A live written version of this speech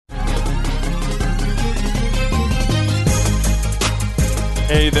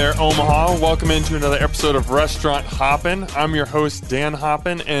Hey there, Omaha. Welcome into another episode of Restaurant Hoppin'. I'm your host, Dan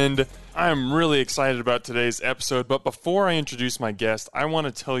Hoppin', and I'm really excited about today's episode. But before I introduce my guest, I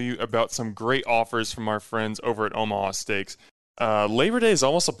want to tell you about some great offers from our friends over at Omaha Steaks. Labor Day is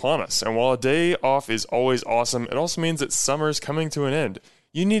almost upon us, and while a day off is always awesome, it also means that summer is coming to an end.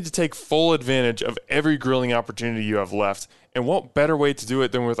 You need to take full advantage of every grilling opportunity you have left, and what better way to do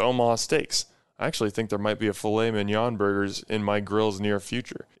it than with Omaha Steaks? I actually think there might be a filet mignon burgers in my grill's near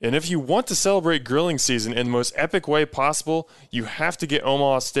future. And if you want to celebrate grilling season in the most epic way possible, you have to get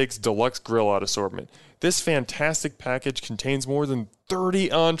Omaha Steaks Deluxe Grill Out assortment. This fantastic package contains more than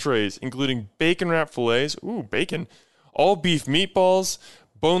 30 entrees, including bacon-wrapped fillets, bacon, all beef meatballs,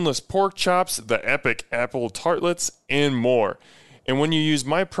 boneless pork chops, the epic apple tartlets, and more. And when you use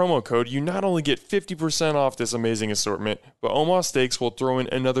my promo code, you not only get 50% off this amazing assortment, but Omaha Steaks will throw in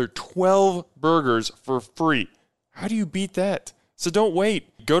another 12 burgers for free. How do you beat that? So don't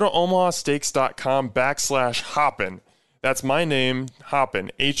wait. Go to omahasteaks.com/hoppin'. That's my name, Hoppin',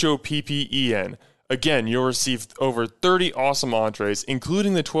 Hoppen. Again, you'll receive over 30 awesome entrees,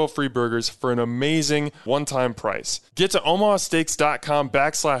 including the 12 free burgers for an amazing one-time price. Get to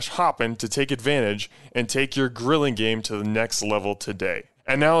omahasteaks.com/hoppin' to take advantage and take your grilling game to the next level today.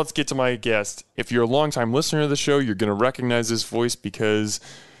 And now let's get to my guest. If you're a longtime listener to the show, you're going to recognize his voice because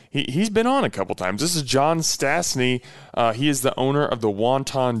he's been on a couple times. This is John Stastny. He is the owner of the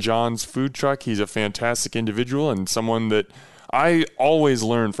Wonton John's food truck. He's a fantastic individual and someone that I always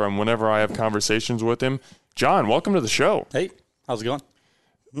learn from whenever I have conversations with him. John, welcome to the show. Hey, how's it going?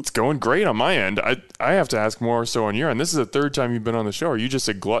 It's going great on my end. I have to ask more so on your end. This is the third time you've been on the show. Are you just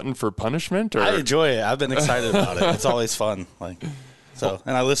a glutton for punishment? Or? I enjoy it. I've been excited about it. It's always fun. And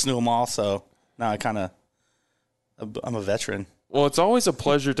I listen to them all, so now I'm a veteran. Well, it's always a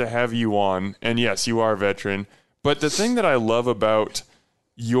pleasure to have you on, and yes, you are a veteran. But the thing that I love about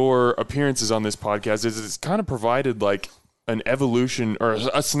your appearances on this podcast is it's kind of provided like an evolution or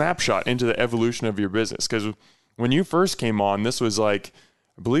a snapshot into the evolution of your business. Because when you first came on, this was like,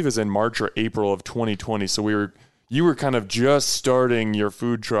 I believe it was in March or April of 2020. So you were kind of just starting your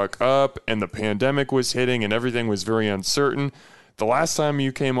food truck up and the pandemic was hitting and everything was very uncertain. The last time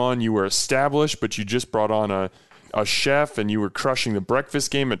you came on, you were established, but you just brought on a chef and you were crushing the breakfast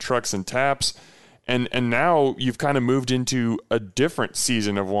game at Trucks and Taps. And now you've kind of moved into a different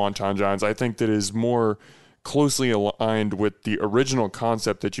season of Wonton John's. I think that is more closely aligned with the original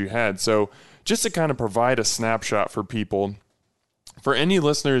concept that you had. So just to kind of provide a snapshot for people, for any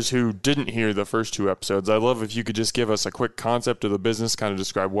listeners who didn't hear the first two episodes, I'd love if you could just give us a quick concept of the business, kind of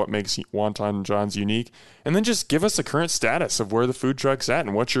describe what makes Wonton John's unique, and then just give us the current status of where the food truck's at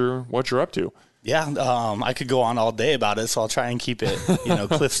and what you're up to. Yeah, I could go on all day about it, so I'll try and keep it,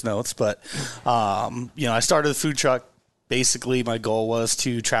 Cliff's notes. But, I started the food truck. Basically, my goal was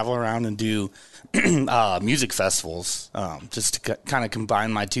to travel around and do music festivals, just to kind of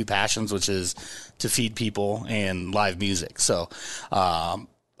combine my two passions, which is to feed people and live music. So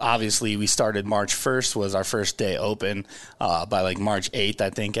obviously, we started March 1st was our first day open. By like March 8th, I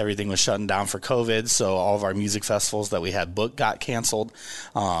think everything was shutting down for COVID. So all of our music festivals that we had booked got canceled.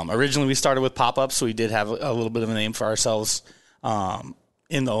 Originally, we started with pop-ups, so we did have a little bit of a name for ourselves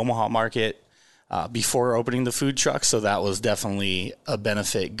in the Omaha market before opening the food truck. So that was definitely a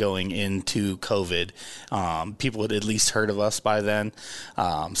benefit going into COVID. People had at least heard of us by then.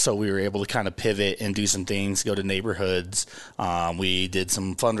 So we were able to kind of pivot and do some things, go to neighborhoods. We did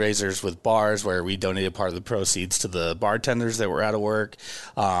some fundraisers with bars where we donated part of the proceeds to the bartenders that were out of work.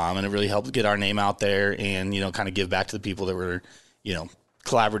 And it really helped get our name out there and, kind of give back to the people that were,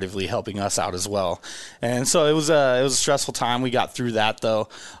 collaboratively helping us out as well. And so it was a stressful time. We got through that though.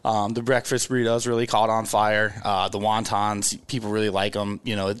 The breakfast burritos really caught on fire. The wontons, people really like them.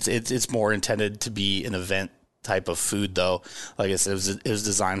 It's more intended to be an event type of food though. Like I said, it was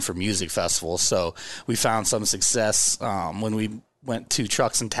designed for music festivals. So we found some success when we went to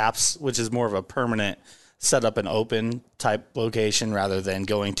Trucks and Taps, which is more of a permanent set up an open type location rather than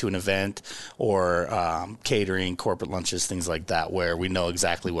going to an event or catering, corporate lunches, things like that, where we know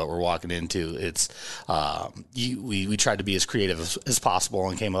exactly what we're walking into. It's we tried to be as creative as possible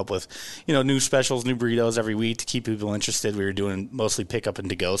and came up with new specials, new burritos every week to keep people interested. We were doing mostly pick up and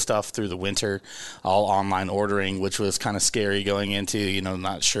to go stuff through the winter, all online ordering, which was kind of scary going into,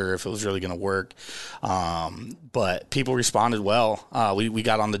 not sure if it was really going to work. But people responded well. We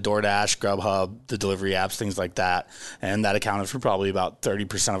got on the DoorDash, Grubhub, the delivery apps, things like that. And that accounted for probably about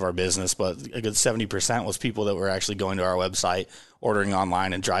 30% of our business, but a good 70% was people that were actually going to our website, ordering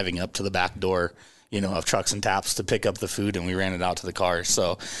online and driving up to the back door, of Trucks and Taps to pick up the food, and we ran it out to the cars.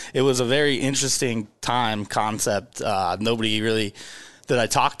 So it was a very interesting time concept. Nobody really that I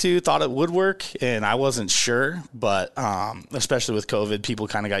talked to thought it would work, and I wasn't sure. But especially with COVID, people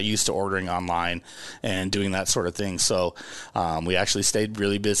kind of got used to ordering online and doing that sort of thing. So we actually stayed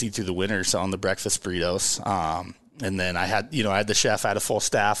really busy through the winter selling the breakfast burritos. And then I had the chef, I had a full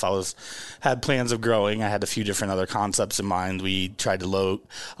staff. Had plans of growing. I had a few different other concepts in mind. We tried to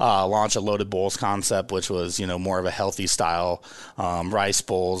launch a loaded bowls concept, which was, more of a healthy style, rice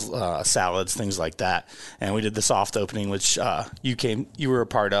bowls, salads, things like that. And we did the soft opening, which you were a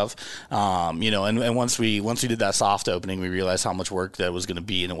part of. And once we did that soft opening, we realized how much work that was going to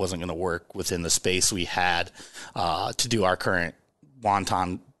be, and it wasn't going to work within the space we had to do our current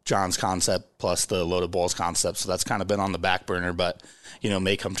Wonton John's concept plus the loaded bowls concept. So that's kind of been on the back burner, but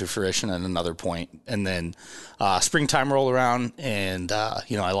may come to fruition at another point. And then springtime rolled around, and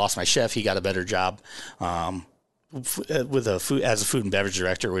I lost my chef. He got a better job with as a food and beverage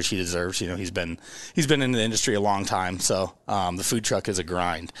director, which he deserves. He's been in the industry a long time, so the food truck is a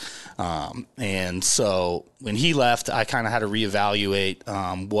grind. And so when he left, I kind of had to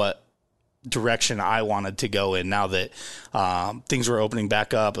reevaluate what direction I wanted to go in. Now that things were opening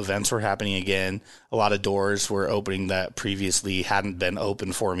back up, events were happening again, a lot of doors were opening that previously hadn't been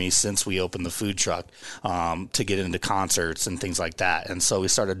open for me since we opened the food truck, to get into concerts and things like that. And so we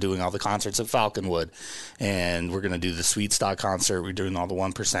started doing all the concerts at Falconwood, and we're going to do the Sweet Stock concert. We're doing all the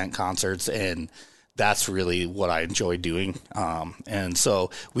 1% concerts, and that's really what I enjoy doing. And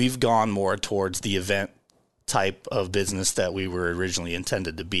so we've gone more towards the event type of business that we were originally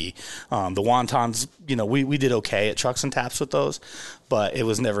intended to be. The wontons, we did okay at Trucks and Taps with those, but it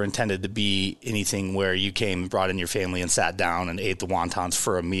was never intended to be anything where you came, brought in your family and sat down and ate the wontons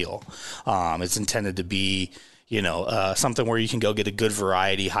for a meal. It's intended to be something where you can go get a good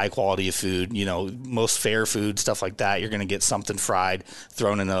variety, high quality of food, most fair food, stuff like that. You're going to get something fried,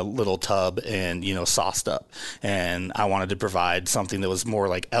 thrown in a little tub and, sauced up. And I wanted to provide something that was more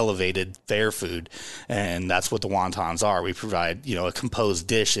like elevated fair food. And that's what the wontons are. We provide, a composed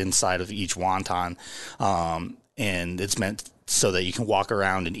dish inside of each wonton. And it's meant so that you can walk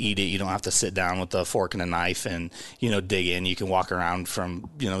around and eat it. You don't have to sit down with a fork and a knife and, dig in. You can walk around from,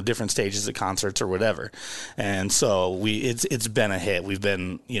 different stages at concerts or whatever. And so it's been a hit. We've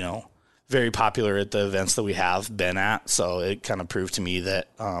been, very popular at the events that we have been at. So it kind of proved to me that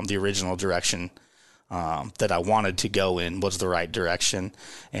the original direction that I wanted to go in was the right direction.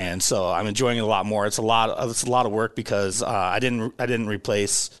 And so I'm enjoying it a lot more. It's a lot of work because I didn't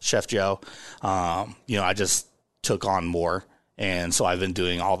replace Chef Joe. I just took on more. And so I've been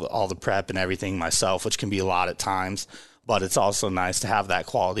doing all the prep and everything myself, which can be a lot at times, but it's also nice to have that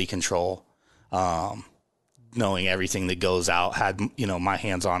quality control, knowing everything that goes out, had, my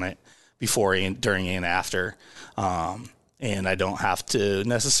hands on it before, during, and after. And I don't have to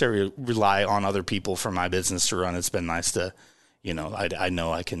necessarily rely on other people for my business to run. It's been nice to, I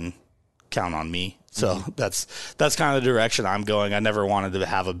know I can count on me. So that's kind of the direction I'm going. I never wanted to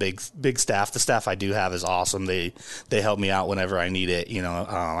have a big staff. The staff I do have is awesome. They help me out whenever I need it.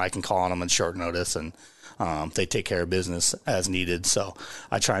 I can call on them on short notice, and they take care of business as needed. So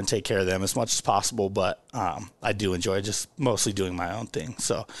I try and take care of them as much as possible, but I do enjoy just mostly doing my own thing.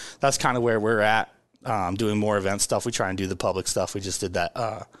 So that's kind of where we're at, doing more event stuff. We try and do the public stuff. We just did that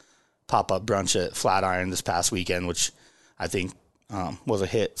pop-up brunch at Flatiron this past weekend, which I think was a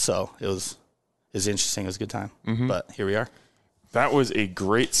hit. So it was interesting. It was a good time. But here we are. That was a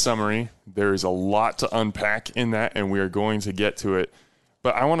great summary. There's a lot to unpack in that, and we are going to get to it.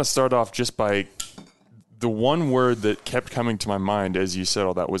 But I want to start off just by the one word that kept coming to my mind as you said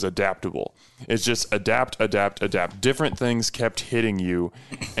all that was adaptable. It's just adapt. Different things kept hitting you,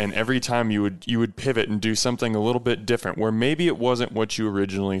 and every time you would pivot and do something a little bit different, where maybe it wasn't what you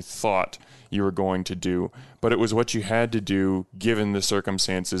originally thought you were going to do, but it was what you had to do given the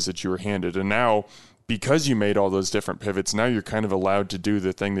circumstances that you were handed. And now, because you made all those different pivots, now you're kind of allowed to do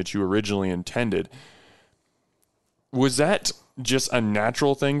the thing that you originally intended. Was that just a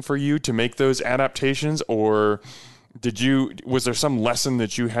natural thing for you to make those adaptations, or was there some lesson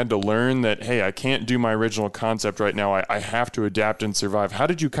that you had to learn that, hey, I can't do my original concept right now, I have to adapt and survive? How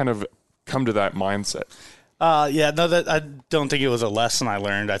did you kind of come to that mindset? That I don't think it was a lesson I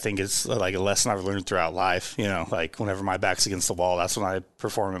learned. I think it's like a lesson I've learned throughout life. Like whenever my back's against the wall, that's when I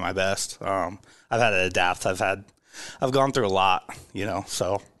perform at my best. I've had to adapt. I've gone through a lot,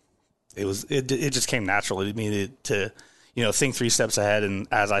 so it just came naturally to me to think 3 steps ahead. And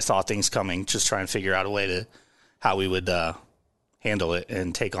as I saw things coming, just try and figure out a way to how we would handle it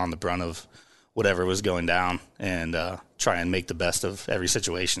and take on the brunt of whatever was going down, and try and make the best of every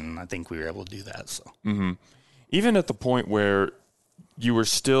situation. I think we were able to do that. So, Even at the point where you were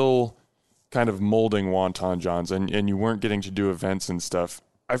still kind of molding Wonton Johns and you weren't getting to do events and stuff,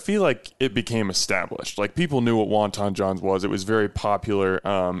 I feel like it became established. Like people knew what Wonton Johns was. It was very popular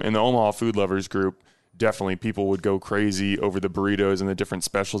in the Omaha Food Lovers group. Definitely people would go crazy over the burritos and the different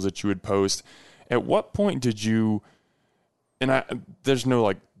specials that you would post. At what point did you, there's no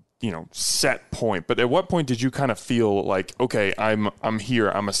like, set point, but at what point did you kind of feel like, okay, I'm here,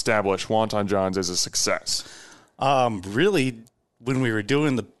 I'm established, Wonton Johns is a success? Really, when we were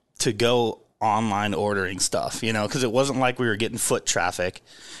doing the to-go online ordering stuff, because it wasn't like we were getting foot traffic.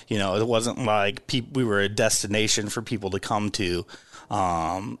 It wasn't like we were a destination for people to come to. We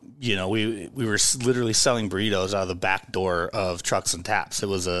were literally selling burritos out of the back door of Trucks and Taps. It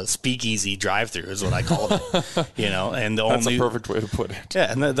was a speakeasy drive-through is what I called it, and that's a perfect way to put it.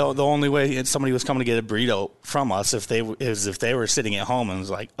 Yeah. And the only way somebody was coming to get a burrito from us if they were sitting at home and was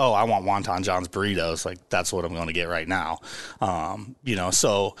like, oh, I want Wonton John's burritos. Like that's what I'm going to get right now.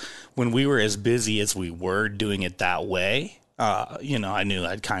 So when we were as busy as we were doing it that way, I knew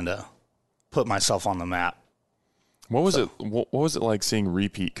I'd kind of put myself on the map. What was it like seeing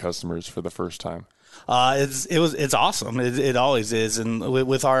repeat customers for the first time? It's awesome. It always is. And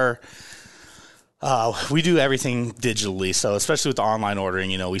with our, we do everything digitally. So especially with the online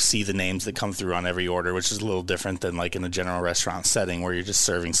ordering, we see the names that come through on every order, which is a little different than like in a general restaurant setting where you're just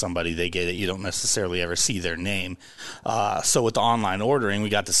serving somebody, they get it. You don't necessarily ever see their name. So with the online ordering, we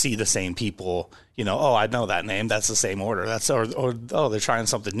got to see the same people. Oh, I know that name. That's the same order. Oh, they're trying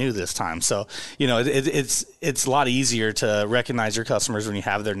something new this time. So, it's a lot easier to recognize your customers when you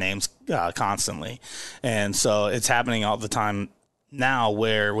have their names constantly. And so it's happening all the time now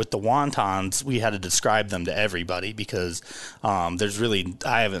where with the wontons, we had to describe them to everybody because I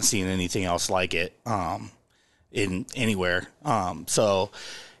haven't seen anything else like it in anywhere.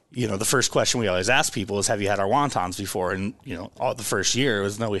 The first question we always ask people is, have you had our wontons before? And, the first year it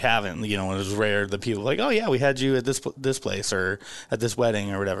was, no, we haven't. It was rare that people were like, oh, yeah, we had you at this place or at this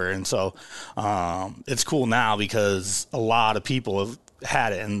wedding or whatever. And so it's cool now because a lot of people have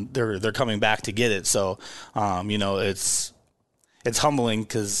had it and they're coming back to get it. So, it's humbling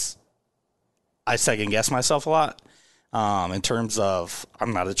because I second guess myself a lot in terms of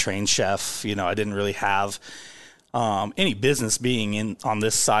I'm not a trained chef. I didn't really have any business being on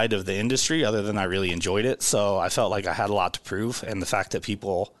this side of the industry other than I really enjoyed it. So I felt like I had a lot to prove. And the fact that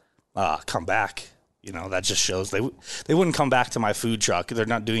people come back, that just shows they wouldn't come back to my food truck. They're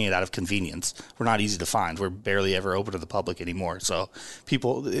not doing it out of convenience. We're not easy to find. We're barely ever open to the public anymore. So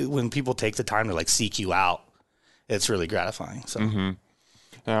when people take the time to like seek you out, it's really gratifying. So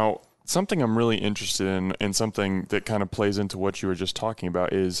Now, something I'm really interested in and something that kind of plays into what you were just talking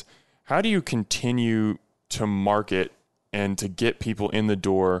about is how do you continue to market and to get people in the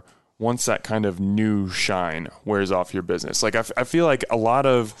door once that kind of new shine wears off your business? Like I feel like a lot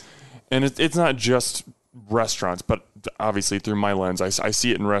of, and it's not just restaurants, but obviously through my lens, I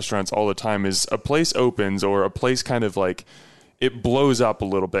see it in restaurants all the time, is a place opens or a place kind of like it blows up a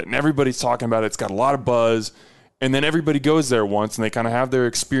little bit and everybody's talking about it. It's got a lot of buzz and then everybody goes there once and they kind of have their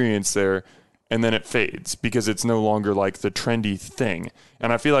experience there. And then it fades because it's no longer like the trendy thing.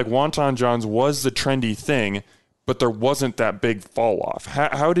 And I feel like Wonton Johns was the trendy thing, but there wasn't that big fall off.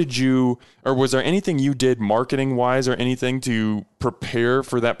 How did you, or was there anything you did marketing wise or anything to prepare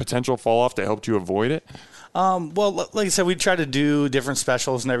for that potential fall off that helped you avoid it? Well, like I said, we try to do different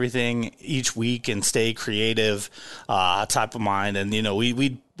specials and everything each week and stay creative, type of mind. And,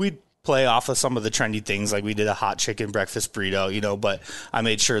 we'd play off of some of the trendy things. Like we did a hot chicken breakfast burrito, but I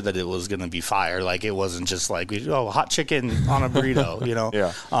made sure that it was going to be fire. Like it wasn't just like, hot chicken on a burrito,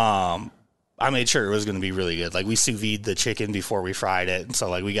 Yeah. I made sure it was going to be really good. Like we sous vide the chicken before we fried it. And so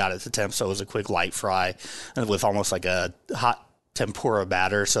like we got it to temp. So it was a quick light fry and with almost like a hot tempura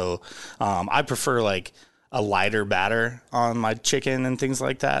batter. So, I prefer like a lighter batter on my chicken and things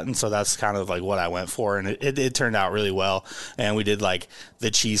like that. And so that's kind of like what I went for. And it turned out really well. And we did like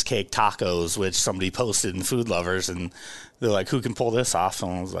the cheesecake tacos, which somebody posted in Food Lovers and they're like, who can pull this off?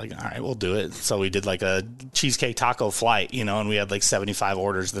 And I was like, all right, we'll do it. So we did like a cheesecake taco flight, and we had like 75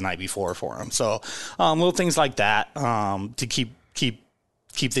 orders the night before for them. So, little things like that, to keep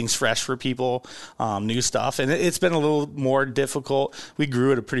things fresh for people, new stuff. And it's been a little more difficult. We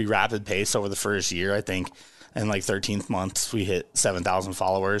grew at a pretty rapid pace over the first year. I think in like 13th month, we hit 7,000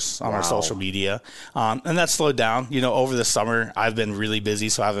 followers on our social media. And that slowed down, over the summer. I've been really busy,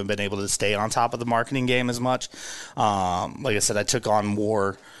 so I haven't been able to stay on top of the marketing game as much. Like I said, I took on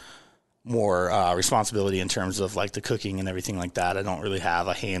more responsibility in terms of like the cooking and everything like that. I don't really have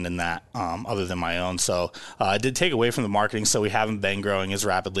a hand in that other than my own. So I did take away from the marketing. So we haven't been growing as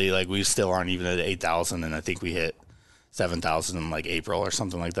rapidly. Like we still aren't even at 8,000. And I think we hit 7,000 in like April or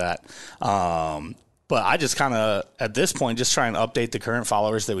something like that. But I just kind of, at this point, just try and update the current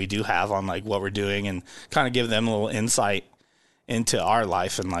followers that we do have on like what we're doing and kind of give them a little insight into our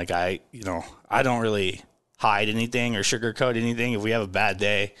life. And like, I don't really hide anything or sugarcoat anything. If we have a bad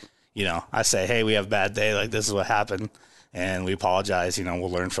day, I say, hey, we have a bad day. Like, this is what happened. And we apologize, we'll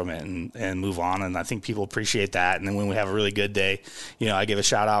learn from it and move on. And I think people appreciate that. And then when we have a really good day, I give a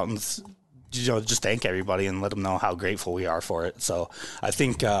shout out and, just thank everybody and let them know how grateful we are for it. So I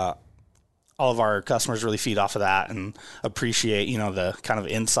think all of our customers really feed off of that and appreciate, the kind of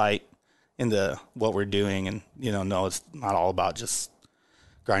insight into what we're doing. And, no, it's not all about just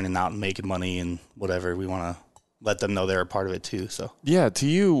grinding out and making money and whatever. We want to let them know they're a part of it too. So, yeah, to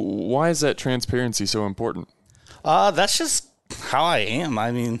you, why is that transparency so important? That's just how I am.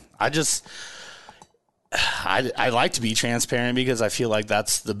 I mean, I like to be transparent because I feel like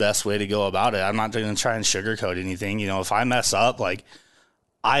that's the best way to go about it. I'm not going to try and sugarcoat anything. If I mess up, like,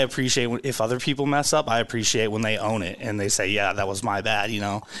 I appreciate if other people mess up. I appreciate when they own it and they say, yeah, that was my bad.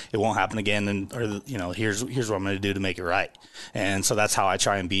 It won't happen again. Here's what I'm going to do to make it right. And so that's how I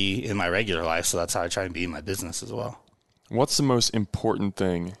try and be in my regular life. So that's how I try and be in my business as well. What's the most important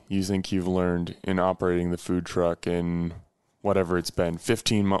thing you think you've learned in operating the food truck in whatever it's been,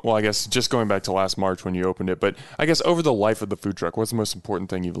 15 months? Well, I guess just going back to last March when you opened it, but I guess over the life of the food truck, what's the most important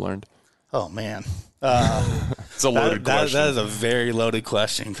thing you've learned? Oh, man. It's a loaded question. That is a very loaded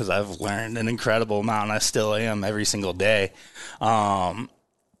question because I've learned an incredible amount and I still am every single day. But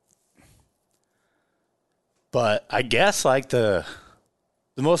I guess like the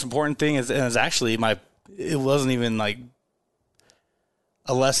most important thing is actually it wasn't even like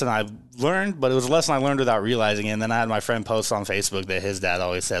a lesson I learned, but it was a lesson I learned without realizing it. And then I had my friend post on Facebook that his dad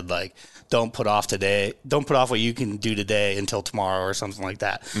always said, like, don't put off what you can do today until tomorrow or something like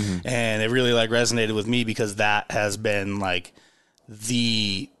that. Mm-hmm. And it really like resonated with me because that has been like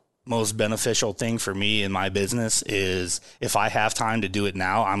the most beneficial thing for me in my business is if I have time to do it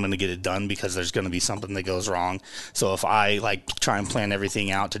now, I'm going to get it done because there's going to be something that goes wrong. So if I like try and plan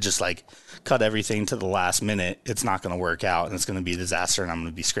everything out to just like cut everything to the last minute, it's not going to work out and it's going to be a disaster and I'm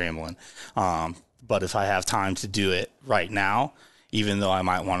going to be scrambling. But if I have time to do it right now, even though I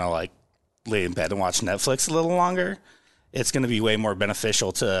might want to like lay in bed and watch Netflix a little longer, it's going to be way more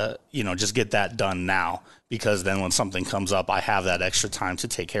beneficial to, just get that done now, because then when something comes up, I have that extra time to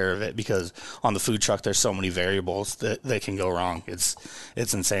take care of it, because on the food truck, there's so many variables that can go wrong. It's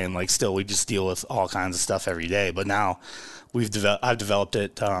insane. Like still, we just deal with all kinds of stuff every day, but now I've developed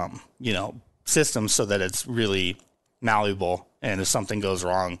it, systems so that it's really malleable. And if something goes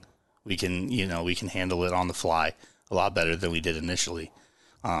wrong, we can handle it on the fly a lot better than we did initially.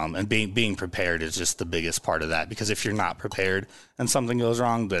 And being prepared is just the biggest part of that, because if you're not prepared and something goes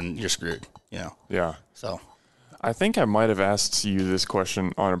wrong, then you're screwed, Yeah. So I think I might have asked you this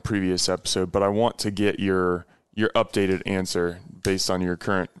question on a previous episode, but I want to get your updated answer based on your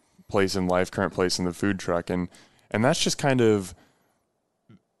current place in life, current place in the food truck. And that's just kind of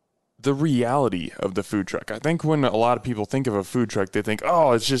the reality of the food truck. I think when a lot of people think of a food truck, they think,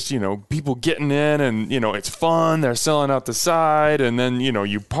 oh, it's just, people getting in and, it's fun. They're selling out the side and then,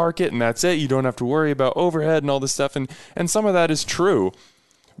 you park it and that's it. You don't have to worry about overhead and all this stuff. And some of that is true,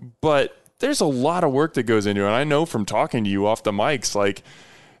 but there's a lot of work that goes into it. And I know from talking to you off the mics, like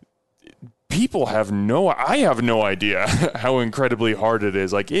I have no idea how incredibly hard it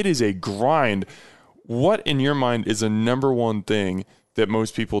is. Like it is a grind. What in your mind is the number one thing that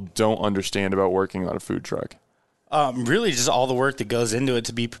most people don't understand about working on a food truck? Really just all the work that goes into it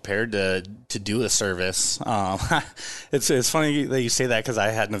to be prepared to do a service. It's funny that you say that, because I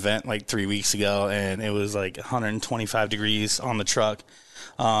had an event like 3 weeks ago and it was like 125 degrees on the truck.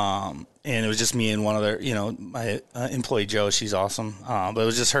 And it was just me and one other, my employee Jo, she's awesome. But it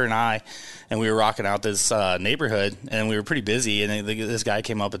was just her and I, and we were rocking out this neighborhood and we were pretty busy. And this guy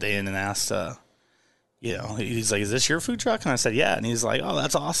came up at the end and asked, he's like, is this your food truck? And I said, yeah. And he's like, oh,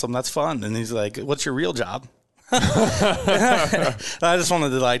 that's awesome. That's fun. And he's like, what's your real job? I just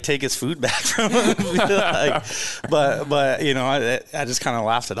wanted to like take his food back from him. but I just kind of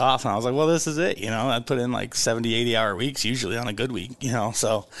laughed it off and I was like, well, this is it. I put in like 70, 80-hour weeks usually on a good week,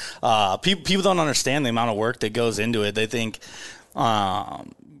 so people don't understand the amount of work that goes into it. They think,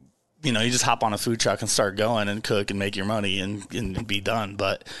 you just hop on a food truck and start going and cook and make your money and be done.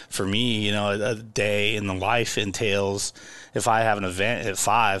 But for me, a day in the life entails, if I have an event at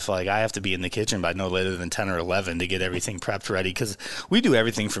 5, like I have to be in the kitchen by no later than 10 or 11 to get everything prepped ready, because we do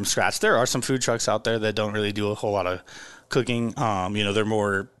everything from scratch. There are some food trucks out there that don't really do a whole lot of cooking. They're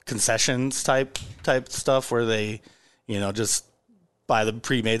more concessions type stuff where they, just buy the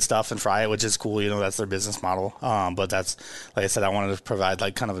pre-made stuff and fry it, which is cool. That's their business model. But that's, like I said, I wanted to provide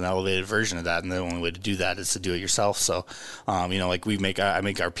like kind of an elevated version of that. And the only way to do that is to do it yourself. So, like I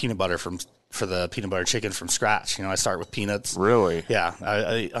make our peanut butter for the peanut butter chicken from scratch. I start with peanuts. Really? Yeah.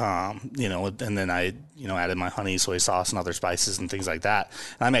 And then I, added my honey, soy sauce, and other spices and things like that.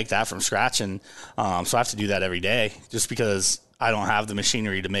 And I make that from scratch. And so I have to do that every day just because I don't have the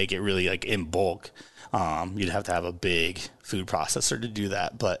machinery to make it really like in bulk. You'd have to have a big food processor to do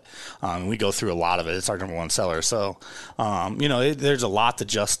that, but we go through a lot of it. It's our number one seller. So, there's a lot that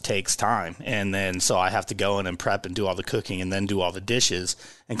just takes time. And then so I have to go in and prep and do all the cooking and then do all the dishes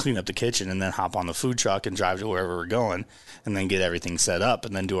and clean up the kitchen and then hop on the food truck and drive to wherever we're going and then get everything set up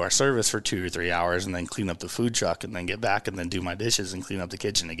and then do our service for 2 or 3 hours and then clean up the food truck and then get back and then do my dishes and clean up the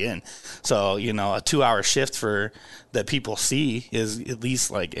kitchen again. So, a 2-hour shift that people see is at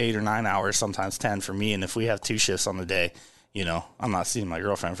least like 8 or 9 hours, sometimes 10 for me. And if we have 2 shifts on the day, I'm not seeing my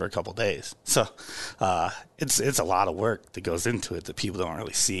girlfriend for a couple of days. So it's a lot of work that goes into it that people don't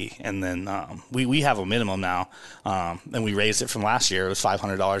really see. And then we have a minimum now, and we raised it from last year. It was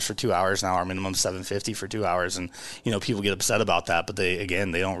 $500 for 2 hours. Now our minimum is $750 for 2 hours. And, people get upset about that, but they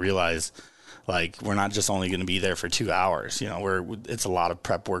don't realize, like, we're not just only going to be there for 2 hours. It's a lot of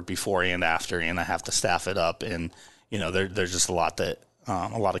prep work before and after, and I have to staff it up. And, there's just a lot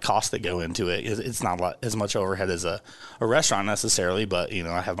of costs that go into it. It's not as much overhead as a restaurant necessarily, but,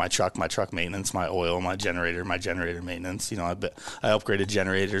 I have my truck maintenance, my oil, my generator maintenance. I upgraded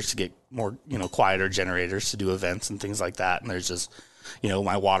generators to get more, quieter generators to do events and things like that. And there's just,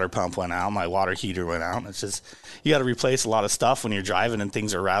 my water pump went out, my water heater went out. It's just, you got to replace a lot of stuff when you're driving and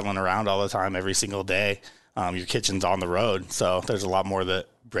things are rattling around all the time, every single day. Your kitchen's on the road. So there's a lot more that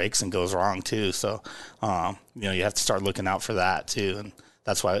breaks and goes wrong too. So, you have to start looking out for that too. And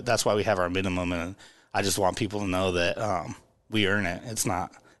that's why we have our minimum. And I just want people to know that, we earn it. It's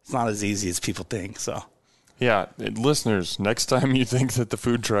not as easy as people think. So. Yeah. Listeners, next time you think that the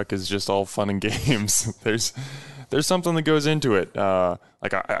food truck is just all fun and games, there's something that goes into it.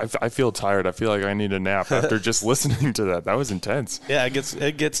 I feel tired. I feel like I need a nap after just listening to that. That was intense. Yeah,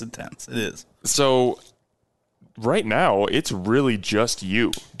 it gets intense. It is. So right now, it's really just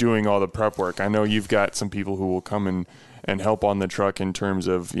you doing all the prep work. I know you've got some people who will come and help on the truck in terms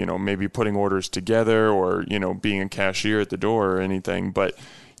of, maybe putting orders together or, being a cashier at the door or anything. But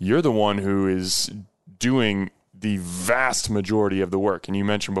you're the one who is doing the vast majority of the work. And you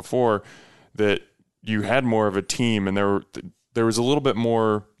mentioned before that you had more of a team and there was a little bit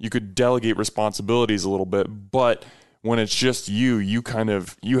more, you could delegate responsibilities a little bit, but when it's just you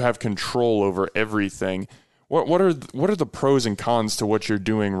have control over everything. What are the pros and cons to what you're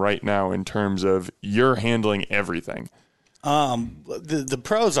doing right now in terms of you're handling everything? The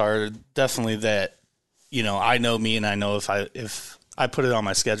pros are definitely that, I know me and I know if I put it on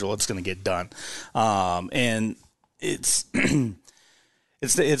my schedule, it's going to get done. And it's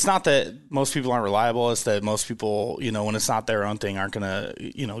it's not that most people aren't reliable. It's that most people, when it's not their own thing, aren't going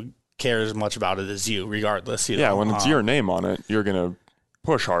to, care as much about it as you, regardless. Yeah, when it's your name on it, you're going to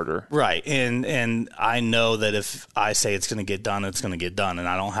push harder. Right. And I know that if I say it's going to get done, it's going to get done. And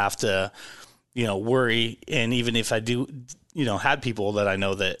I don't have to, worry. And even if I do, had people that I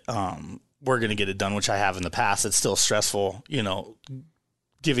know that we're going to get it done, which I have in the past, it's still stressful,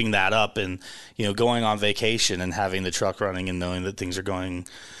 giving that up and, going on vacation and having the truck running and knowing that things are going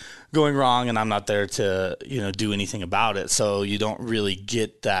wrong and I'm not there to, do anything about it. So you don't really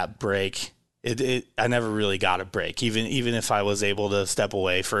get that break. I never really got a break, even if I was able to step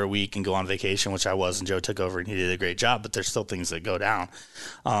away for a week and go on vacation, which I was, and Joe took over and he did a great job, but there's still things that go down.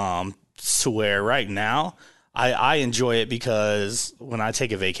 To where right now I enjoy it because when I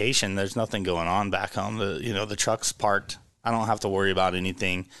take a vacation, there's nothing going on back home. The truck's parked. I don't have to worry about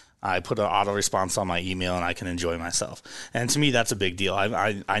anything. I put an auto response on my email and I can enjoy myself. And to me, that's a big deal.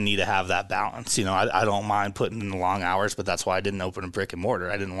 I need to have that balance. I don't mind putting in the long hours, but that's why I didn't open a brick and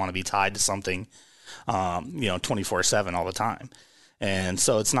mortar. I didn't want to be tied to something, 24/7 all the time. And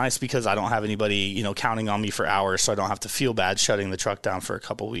so it's nice because I don't have anybody, counting on me for hours, so I don't have to feel bad shutting the truck down for a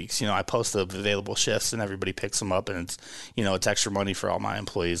couple of weeks. I post the available shifts and everybody picks them up, and it's, it's extra money for all my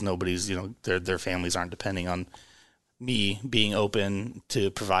employees. Nobody's, their families aren't depending on me being open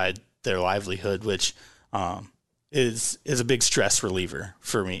to provide their livelihood, which is a big stress reliever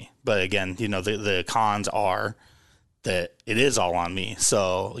for me. But again, the cons are that it is all on me.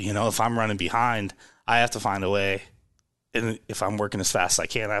 So, if I'm running behind, I have to find a way. And if I'm working as fast as I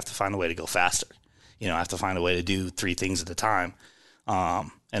can, I have to find a way to go faster. I have to find a way to do 3 things at a time,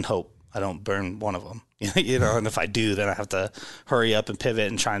 and hope I don't burn one of them. And if I do, then I have to hurry up and pivot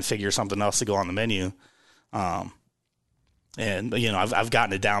and try and figure something else to go on the menu. And, I've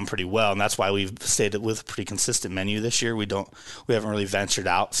gotten it down pretty well, and that's why we've stayed with a pretty consistent menu this year. We haven't really ventured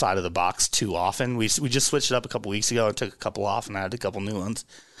outside of the box too often. We just switched it up a couple weeks ago and took a couple off and added a couple new ones.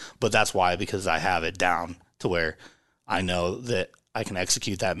 But that's why, because I have it down to where I know that I can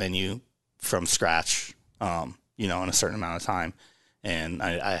execute that menu from scratch, in a certain amount of time. And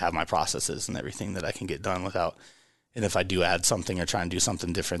I have my processes and everything that I can get done without. And if I do add something or try and do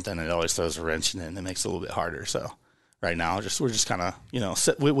something different, then it always throws a wrench in it and it makes it a little bit harder. So right now, we're just kind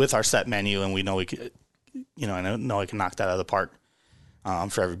of, with our set menu, and we know we could, I know I can knock that out of the park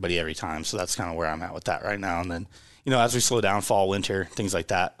for everybody every time. So that's kind of where I'm at with that right now. And then, as we slow down, fall, winter, things like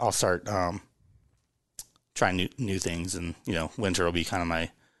that, I'll start trying new things. And, winter will be kind of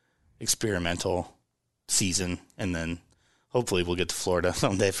my experimental season. And then hopefully we'll get to Florida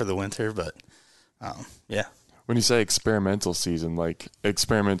someday for the winter. But, yeah. When you say experimental season, like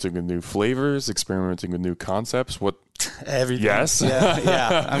experimenting with new flavors, experimenting with new concepts, what? Everything. Yes.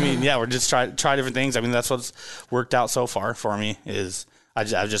 Yeah. I mean, we're just try different things. I mean, that's what's worked out so far for me is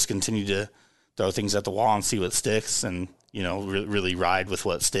I've just continued to throw things at the wall and see what sticks, and really ride with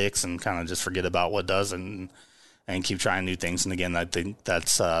what sticks, and kind of just forget about what doesn't, and keep trying new things. And again, I think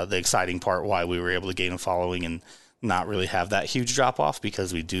that's the exciting part why we were able to gain a following and not really have that huge drop off,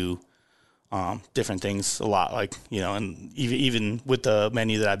 because we do different things a lot, like, and even with the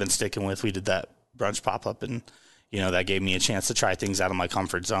menu that I've been sticking with, we did that brunch pop-up, and, that gave me a chance to try things out of my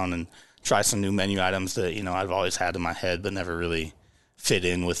comfort zone and try some new menu items that, I've always had in my head, but never really fit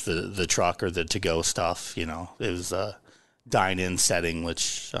in with the truck or the to-go stuff. It was a dine-in setting,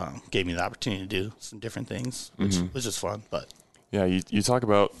 which gave me the opportunity to do some different things, which was just fun. But yeah, you talk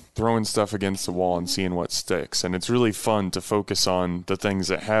about throwing stuff against the wall and seeing what sticks, and it's really fun to focus on the things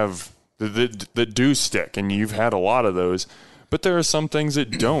that have that do stick, and you've had a lot of those, but there are some things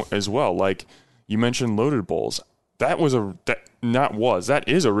that don't as well. Like you mentioned loaded bowls. That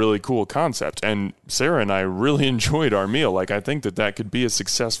is a really cool concept, and Sarah and I really enjoyed our meal. Like, I think that could be a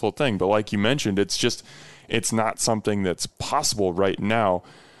successful thing, but like you mentioned, it's not something that's possible right now.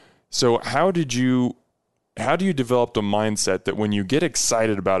 So how do you develop the mindset that when you get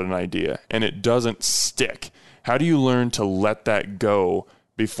excited about an idea and it doesn't stick, how do you learn to let that go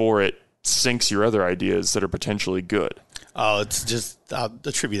before it sinks your other ideas that are potentially good? Oh, it's just, I'll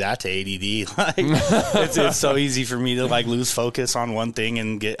attribute that to ADD. Like, it's so easy for me to lose focus on one thing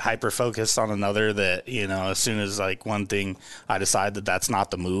and get hyper focused on another, that, as soon as one thing I decide that that's not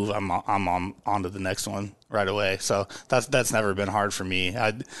the move, I'm on to the next one right away. So that's never been hard for me.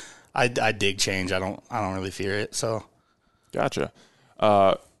 I dig change. I don't really fear it. So. Gotcha.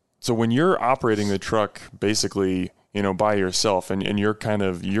 So when you're operating the truck basically, by yourself, and you're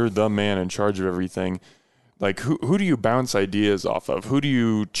the man in charge of everything, like who do you bounce ideas off of? Who do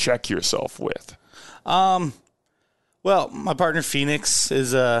you check yourself with? Well, my partner Phoenix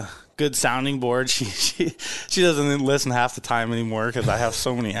is a good sounding board. She doesn't listen half the time anymore because I have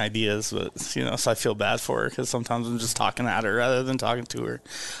so many ideas, but so I feel bad for her because sometimes I'm just talking at her rather than talking to her.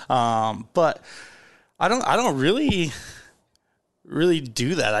 But I don't really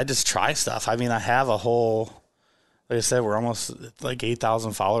do that. I just try stuff. I mean, I have a whole, like I said, we're almost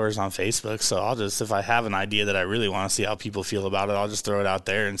 8,000 followers on Facebook. So I'll just, if I have an idea that I really want to see how people feel about it, I'll just throw it out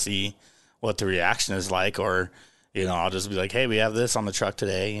there and see what the reaction is like. Or, I'll just be like, hey, we have this on the truck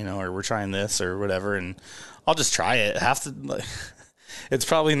today, or we're trying this or whatever. And I'll just try it. It's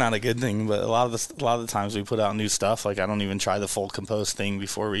probably not a good thing, but a lot of the times we put out new stuff. I don't even try the full compost thing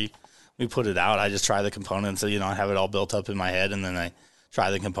before we put it out. I just try the components. I have it all built up in my head, and then I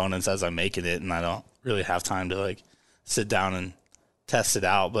try the components as I'm making it, and I don't really have time to sit down and test it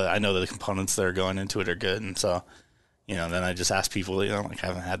out, but I know that the components that are going into it are good. And so, then I just ask people, I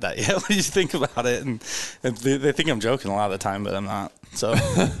haven't had that yet. What do you think about it? And they think I'm joking a lot of the time, but I'm not. So,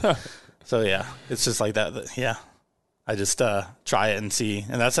 so yeah, it's just like that. Yeah. I just, try it and see.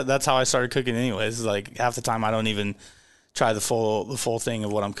 And that's how I started cooking anyways. Half the time I don't even try the full thing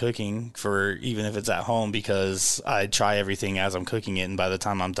of what I'm cooking, for even if it's at home, because I try everything as I'm cooking it. And by the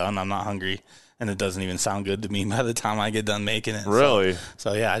time I'm done, I'm not hungry. And it doesn't even sound good to me by the time I get done making it. Really?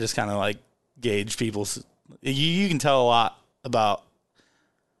 So yeah, I just kind of gauge people's. You can tell a lot about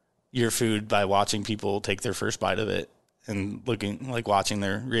your food by watching people take their first bite of it and watching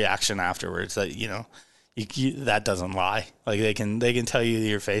their reaction afterwards. That that doesn't lie. They can tell you to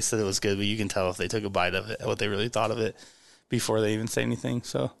your face that it was good, but you can tell if they took a bite of it, what they really thought of it before they even say anything.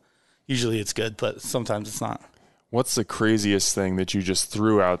 So usually it's good, but sometimes it's not. What's the craziest thing that you just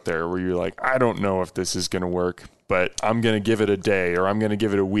threw out there where you're like, I don't know if this is going to work, but I'm going to give it a day, or I'm going to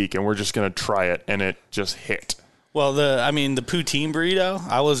give it a week, and we're just going to try it, and it just hit? Well, the poutine burrito,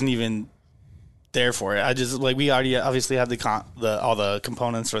 I wasn't even there for it. I just like we already obviously have all the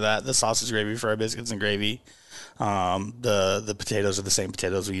components for that. The sausage gravy for our biscuits and gravy. The potatoes are the same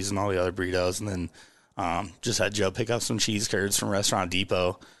potatoes we use in all the other burritos, and then just had Joe pick up some cheese curds from Restaurant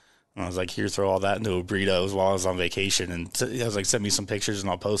Depot. And I was like, here, throw all that into a burrito while I was on vacation. And I was like, send me some pictures and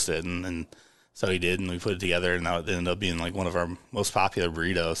I'll post it. And so he did, and we put it together, and that ended up being like one of our most popular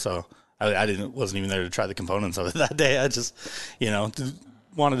burritos. So I wasn't even there to try the components of it that day. I just,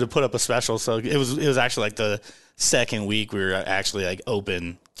 wanted to put up a special. So it was actually like the second week we were actually like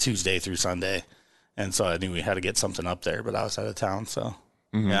open Tuesday through Sunday. And so I knew we had to get something up there, but I was out of town. So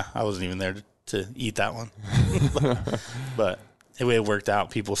yeah, I wasn't even there to eat that one, but it worked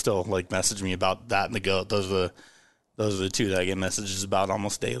out. People still like message me about that and the goat. Those are the two that I get messages about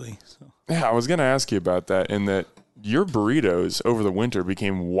almost daily. So. Yeah, I was going to ask you about that, in that your burritos over the winter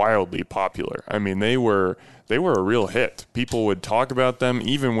became wildly popular. I mean, they were a real hit. People would talk about them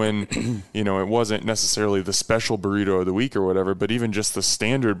even when, it wasn't necessarily the special burrito of the week or whatever, but even just the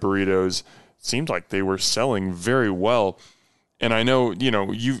standard burritos seemed like they were selling very well. And I know,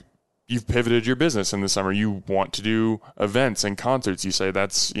 you've pivoted your business in the summer. You want to do events and concerts. You say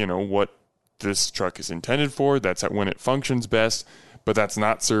that's, what this truck is intended for. That's when it functions best, but that's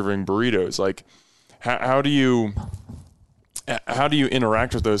not serving burritos. Like, how do you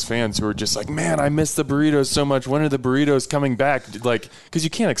interact with those fans who are just like, man, I miss the burritos so much. When are the burritos coming back? Like, because you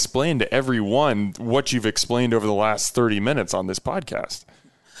can't explain to everyone what you've explained over the last 30 minutes on this podcast.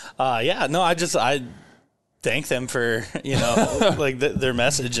 I thank them for, like their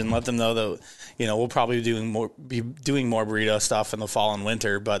message, and let them know that, we'll probably be doing more burrito stuff in the fall and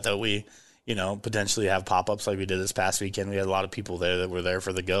winter, but that we, potentially have pop-ups like we did this past weekend. We had a lot of people there that were there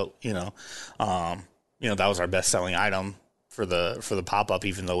for the goat, that was our best selling item for the pop-up,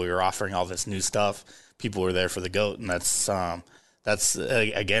 even though we were offering all this new stuff. People were there for the goat. And that's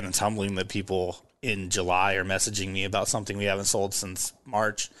again, it's humbling that people in July are messaging me about something we haven't sold since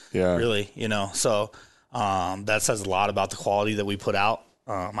March. Yeah. Really, so that says a lot about the quality that we put out.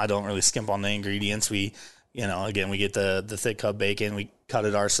 I don't really skimp on the ingredients. We get the thick cut bacon. We cut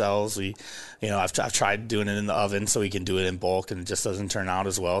it ourselves. I've tried doing it in the oven so we can do it in bulk, and it just doesn't turn out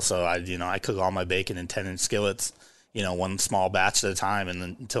as well. So I cook all my bacon in 10-inch skillets, one small batch at a time, and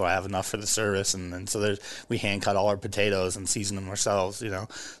then until I have enough for the service. And then so we hand cut all our potatoes and season them ourselves,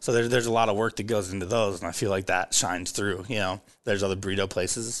 So there's a lot of work that goes into those, and I feel like that shines through. There's other burrito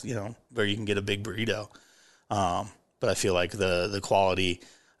places, where you can get a big burrito, but I feel like the quality.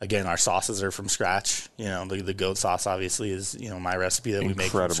 Again, our sauces are from scratch. The goat sauce obviously is my recipe that we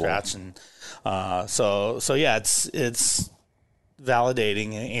make from scratch, and so yeah, it's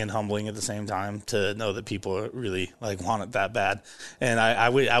validating and humbling at the same time to know that people really like want it that bad. And I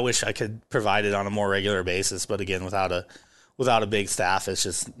wish I could provide it on a more regular basis, but again, without a big staff, it's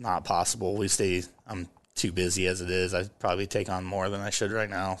just not possible. I'm too busy as it is. I probably take on more than I should right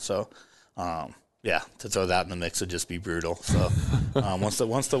now, so. Yeah, to throw that in the mix would just be brutal. So once the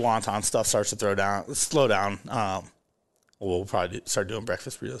wonton stuff starts to slow down, we'll probably start doing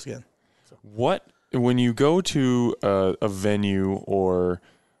breakfast burritos again. So. When you go to a venue or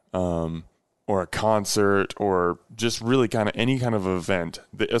a concert or just really kind of any kind of event,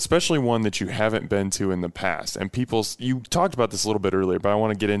 especially one that you haven't been to in the past, and you talked about this a little bit earlier, but I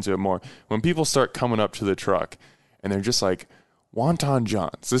want to get into it more. When people start coming up to the truck and they're just like, Wonton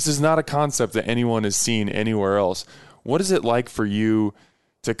Johns. This is not a concept that anyone has seen anywhere else. What is it like for you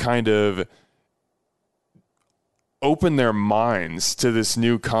to kind of open their minds to this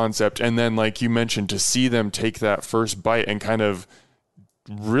new concept, and then, like you mentioned, to see them take that first bite and kind of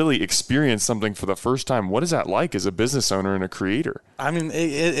really experience something for the first time? What is that like as a business owner and a creator? I mean,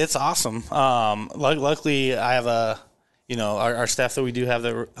 it's awesome. Luckily, I have our staff that we do have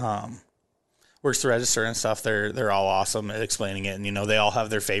that works the register and stuff. They're all awesome at explaining it, and they all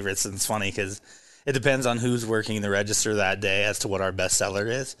have their favorites. And it's funny because it depends on who's working the register that day as to what our best seller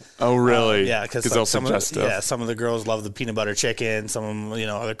is. Oh, really? Yeah, because they'll suggest stuff. Yeah, some of the girls love the peanut butter chicken. Some of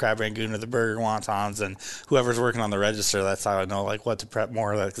them, the crab rangoon or the burger wontons, and whoever's working on the register, that's how I know like what to prep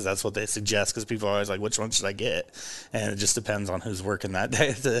more of, because that's what they suggest. Because people are always like, which one should I get? And it just depends on who's working that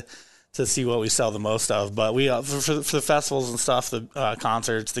day to see what we sell the most of. But we for the festivals and stuff, the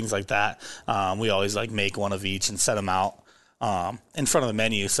concerts, things like that, we always like make one of each and set them out in front of the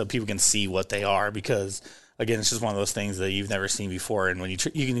menu so people can see what they are, because again, it's just one of those things that you've never seen before, and when you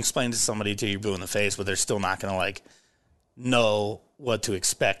can explain to somebody till you're blue in the face, but they're still not going to like know what to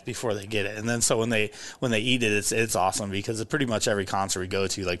expect before they get it. And then so when they eat it, it's awesome, because pretty much every concert we go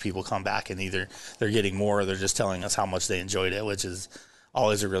to, like, people come back and either they're getting more or they're just telling us how much they enjoyed it, which is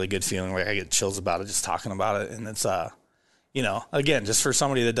always a really good feeling. Where I get chills about it just talking about it, and it's again, just for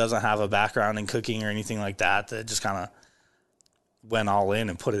somebody that doesn't have a background in cooking or anything like that, that just kind of went all in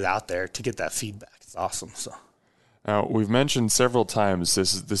and put it out there to get that feedback. It's awesome. So. Now, we've mentioned several times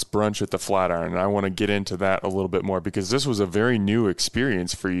this brunch at the Flatiron, and I want to get into that a little bit more because this was a very new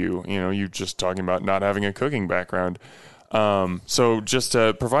experience for you. You just talking about not having a cooking background. So just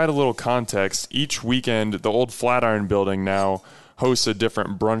to provide a little context, each weekend the old Flatiron building now hosts a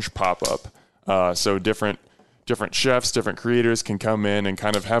different brunch pop-up. So different chefs, different creators can come in and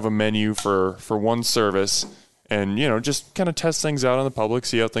kind of have a menu for one service and, just kind of test things out on the public,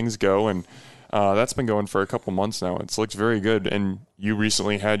 see how things go. And that's been going for a couple months now. It's looked very good. And you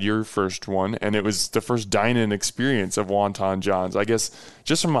recently had your first one, and it was the first dine-in experience of Wonton John's. I guess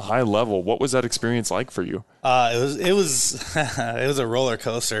just from a high level, what was that experience like for you? It was it was a roller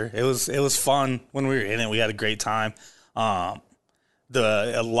coaster. It was fun when we were in it. We had a great time. A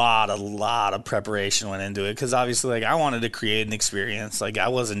lot of preparation went into it because obviously, I wanted to create an experience. I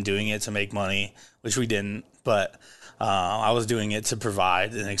wasn't doing it to make money, which we didn't, but I was doing it to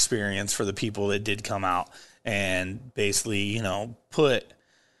provide an experience for the people that did come out and basically, put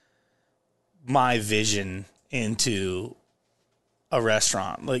my vision into a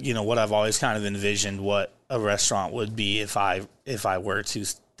restaurant. What I've always kind of envisioned what a restaurant would be if I were to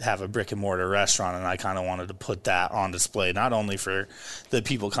have a brick and mortar restaurant, and I kind of wanted to put that on display, not only for the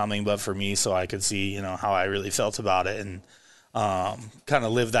people coming, but for me, so I could see, how I really felt about it and kind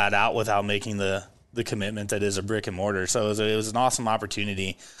of live that out without making the commitment that is a brick and mortar. So it was an awesome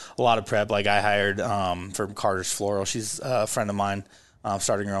opportunity. A lot of prep. I hired from Carter's Floral. She's a friend of mine,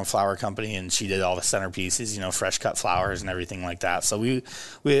 starting her own flower company, and she did all the centerpieces, fresh cut flowers and everything like that. So we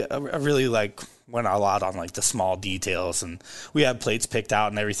really went a lot on the small details, and we had plates picked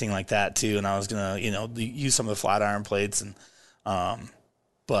out and everything like that too. And I was gonna use some of the Flatiron plates, and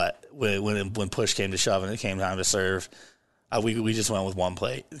but when push came to shove and it came time to serve, we just went with one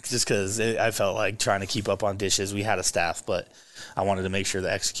plate just because I felt like trying to keep up on dishes. We had a staff, but I wanted to make sure the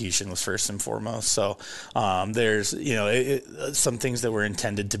execution was first and foremost. So there's, some things that were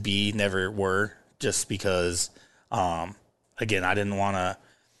intended to be never were, just because, again, I didn't want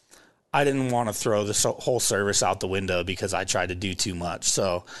to throw this whole service out the window because I tried to do too much.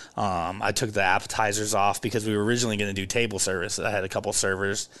 So I took the appetizers off because we were originally going to do table service. I had a couple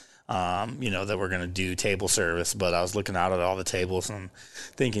servers that we're going to do table service, but I was looking out at all the tables and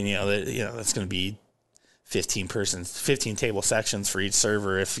thinking, that's going to be 15 table sections for each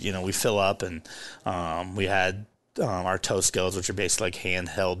server if, we fill up. And we had our Toast Goes, which are basically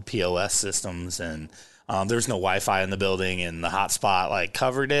handheld POS systems. And there was no Wi-Fi in the building, and the hotspot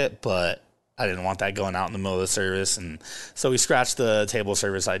covered it, but I didn't want that going out in the middle of the service. And so we scratched the table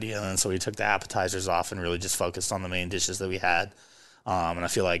service idea. And so we took the appetizers off and really just focused on the main dishes that we had. And I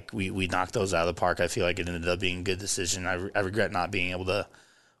feel like we knocked those out of the park. I feel like it ended up being a good decision. I regret not being able to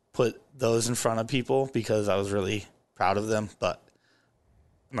put those in front of people because I was really proud of them, but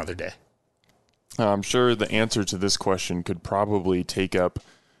another day. I'm sure the answer to this question could probably take up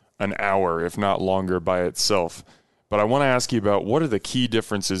an hour, if not longer, by itself. But I want to ask you about what are the key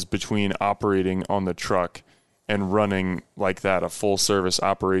differences between operating on the truck and running like that, a full-service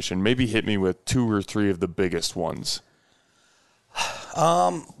operation? Maybe hit me with 2 or 3 of the biggest ones.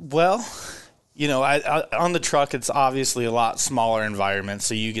 Well, I on the truck, it's obviously a lot smaller environment,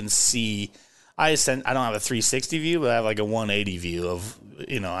 so you can see. I don't have a 360 view, but I have a 180 view of,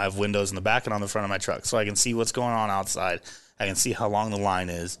 I have windows in the back and on the front of my truck, so I can see what's going on outside. I can see how long the line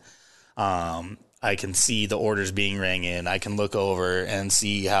is. I can see the orders being rang in. I can look over and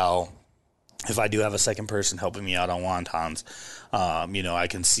see how, if I do have a second person helping me out on wontons, I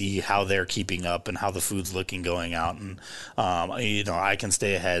can see how they're keeping up and how the food's looking going out. And, I can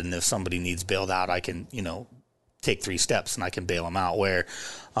stay ahead. And if somebody needs bailed out, I can, take 3 steps and I can bail them out. Where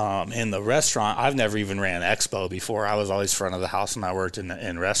in the restaurant, I've never even ran expo before. I was always front of the house when I worked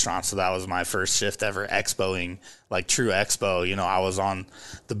in restaurants. So that was my first shift ever expoing, true expo. I was on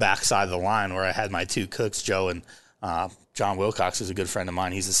the back side of the line where I had my 2 cooks, Joe and John Wilcox is a good friend of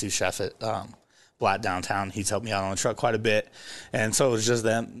mine. He's a sous chef at Blatt downtown. He's helped me out on the truck quite a bit. And so it was just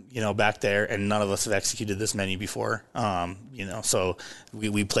them, back there, and none of us have executed this menu before. So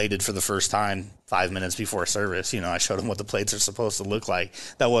we plated for the first time 5 minutes before service. I showed them what the plates are supposed to look like.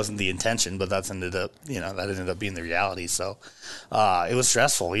 That wasn't the intention, but that ended up being the reality. So it was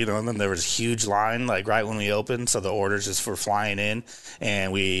stressful, and then there was a huge line, right when we opened. So the orders just were flying in,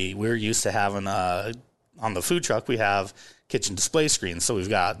 and we're used to having, on the food truck, we have kitchen display screens. So we've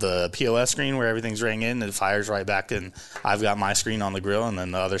got the POS screen where everything's rang in and it fires right back in. I've got my screen on the grill, and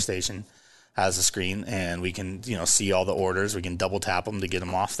then the other station has a screen, and we can, see all the orders. We can double tap them to get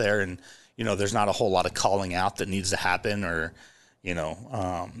them off there. And, there's not a whole lot of calling out that needs to happen or,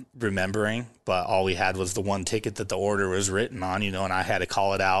 remembering, but all we had was the one ticket that the order was written on, and I had to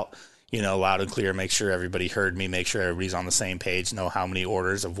call it out, loud and clear, make sure everybody heard me, make sure everybody's on the same page, know how many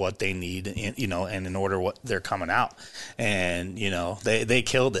orders of what they need, and in order what they're coming out. And, they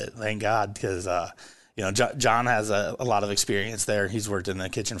killed it. Thank God. Because, John has a lot of experience there. He's worked in the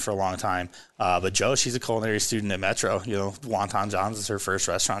kitchen for a long time. But Jo, she's a culinary student at Metro. Wonton John's is her first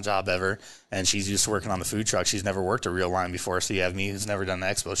restaurant job ever, and she's used to working on the food truck. She's never worked a real line before. So you have me, who's never done the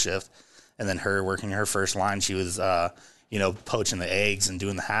expo shift, and then her working her first line. She was, poaching the eggs and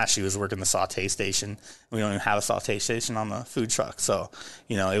doing the hash. She was working the saute station. We don't even have a saute station on the food truck. So,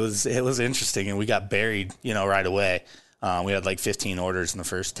 it was interesting, and we got buried, right away. We had like 15 orders in the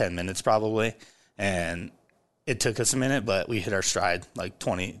first 10 minutes probably. And it took us a minute, but we hit our stride like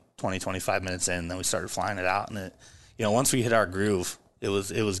 25 minutes in, and then we started flying it out. And it, once we hit our groove, it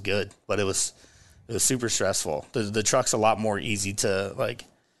was good, but it was super stressful. The truck's a lot more easy to like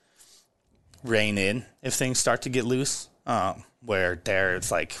rein in if things start to get loose. Where there, it's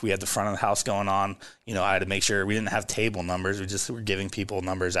like we had the front of the house going on. I had to make sure we didn't have table numbers. We just were giving people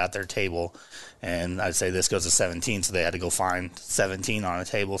numbers at their table. And I'd say this goes to 17, so they had to go find 17 on a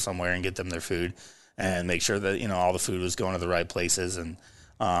table somewhere and get them their food and make sure that, all the food was going to the right places and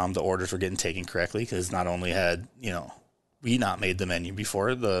the orders were getting taken correctly, because not only had, we not made the menu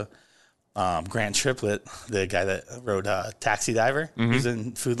before, the Grant Triplett, the guy that wrote Taxi Diver, who's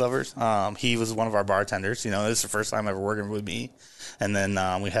in Food Lovers, he was one of our bartenders. This is the first time ever working with me. And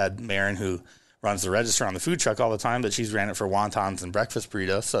then we had Marin, who runs the register on the food truck all the time, but she's ran it for wontons and breakfast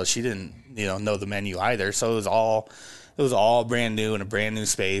burritos, so she didn't, know the menu either. So it was all brand new in a brand new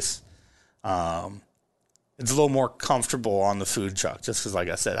space. It's a little more comfortable on the food truck, just because, like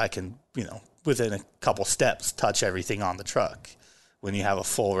I said, I can, within a couple steps, touch everything on the truck. When you have a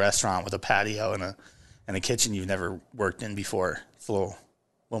full restaurant with a patio and a kitchen you've never worked in before, it's a little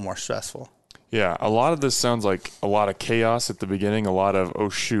more stressful. Yeah, a lot of this sounds like a lot of chaos at the beginning, a lot of, oh,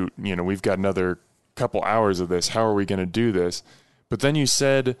 shoot, we've got another couple hours of this. How are we going to do this? But then I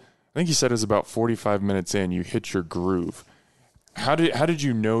think you said it was about 45 minutes in, you hit your groove. How did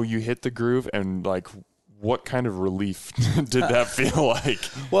you know you hit the groove, and like what kind of relief did that feel like?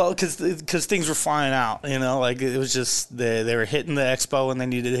 Well, because things were flying out, like it was just they were hitting the expo and they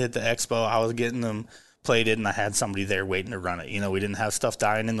needed to hit the expo. I was getting them plated, and I had somebody there waiting to run it. We didn't have stuff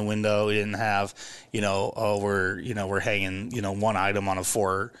dying in the window. We didn't have, we're hanging, one item on a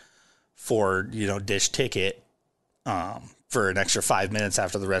four dish ticket for an extra 5 minutes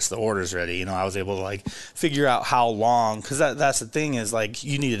after the rest of the order's ready. I was able to like figure out how long, because that's the thing is like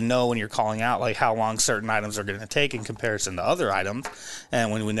you need to know when you're calling out like how long certain items are going to take in comparison to other items.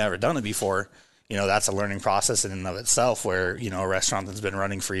 And when we've never done it before, that's a learning process in and of itself, where, a restaurant that's been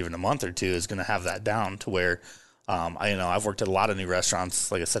running for even a month or two is going to have that down to where, I've worked at a lot of new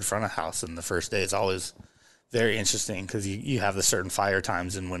restaurants, like I said, front of house, and the first day is always very interesting because you have the certain fire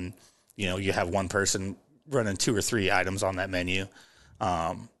times, and when, you have one person running 2 or 3 items on that menu,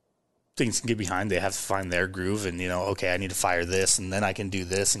 things can get behind. They have to find their groove, and okay, I need to fire this, and then I can do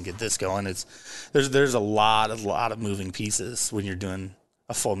this and get this going. There's a lot of moving pieces when you're doing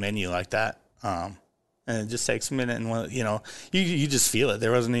a full menu like that, and it just takes a minute. And you just feel it.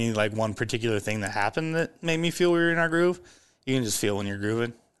 There wasn't any like one particular thing that happened that made me feel we were in our groove. You can just feel when you're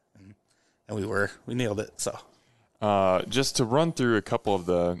grooving, and we nailed it. So. Just to run through a couple of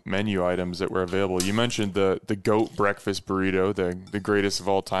the menu items that were available, you mentioned the goat breakfast burrito, the greatest of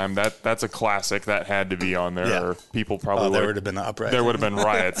all time. That's a classic. That had to be on there. Yeah. Or people probably there would have been an uprising. There would have been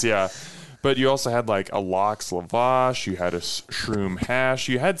riots, yeah. But you also had like a lox lavash. You had a shroom hash.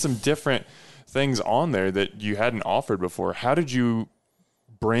 You had some different things on there that you hadn't offered before. How did you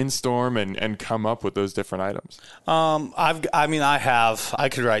brainstorm and come up with those different items? I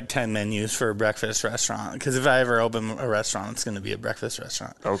could write 10 menus for a breakfast restaurant, because if I ever open a restaurant, it's going to be a breakfast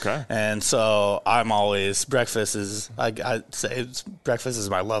restaurant. Okay. And so I'm always, breakfast is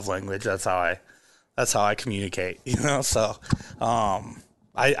my love language. That's how I communicate, So,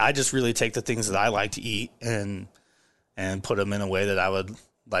 I just really take the things that I like to eat and put them in a way that I would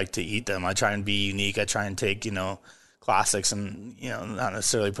like to eat them. I try and be unique. I try and take, classics and, not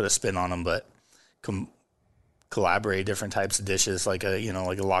necessarily put a spin on them, but collaborate different types of dishes, like a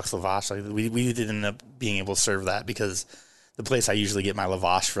lox lavash. Like we did end up being able to serve that because the place I usually get my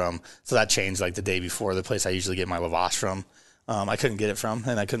lavash from, so that changed like the day before. The place I usually get my lavash from, I couldn't get it from,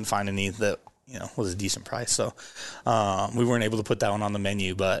 and I couldn't find any that was a decent price. So we weren't able to put that one on the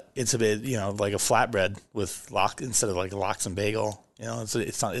menu, but it's a bit, like a flatbread with instead of like a lox and bagel, You know,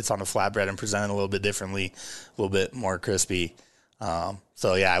 it's on a flatbread and presented a little bit differently, a little bit more crispy.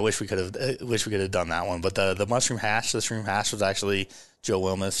 So yeah, I wish we could have done that one. But the mushroom hash was actually Joe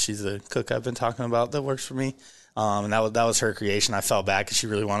Wilmus. She's the cook I've been talking about that works for me. And that was her creation. I felt bad because she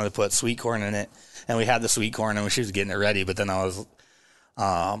really wanted to put sweet corn in it, and we had the sweet corn and she was getting it ready. But then I was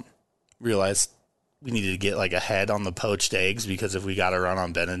realized we needed to get like a head on the poached eggs, because if we got to run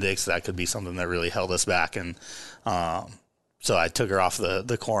on Benedict's, that could be something that really held us back. And so I took her off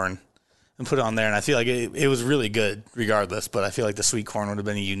the corn and put it on there, and I feel like it was really good regardless. But I feel like the sweet corn would have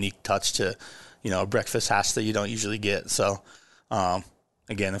been a unique touch to, a breakfast hash that you don't usually get. So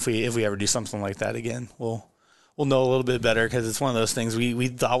again, if we ever do something like that again, we'll know a little bit better, because it's one of those things we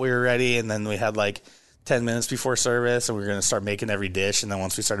thought we were ready, and then we had like 10 minutes before service, and we were going to start making every dish. And then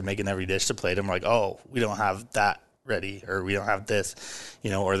once we started making every dish to plate them, we're like, oh, we don't have that ready, or we don't have this,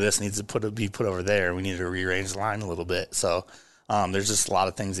 or this needs to be put over there. We need to rearrange the line a little bit. So there's just a lot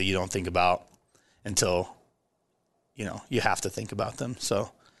of things that you don't think about until, you have to think about them.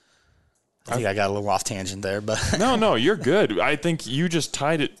 So I think I got a little off tangent there, but No, you're good. I think you just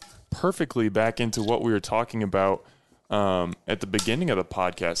tied it perfectly back into what we were talking about at the beginning of the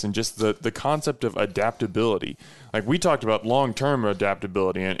podcast, and just the concept of adaptability. Like, we talked about long-term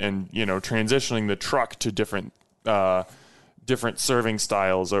adaptability and transitioning the truck to different serving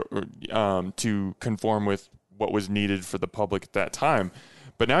styles or to conform with what was needed for the public at that time.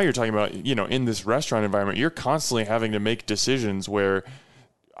 But now you're talking about, in this restaurant environment, you're constantly having to make decisions where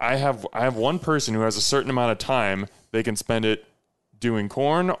I have one person who has a certain amount of time. They can spend it doing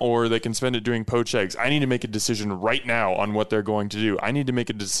corn, or they can spend it doing poached eggs. I need to make a decision right now on what they're going to do. I need to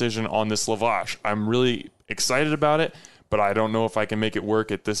make a decision on this lavash. I'm really excited about it, but I don't know if I can make it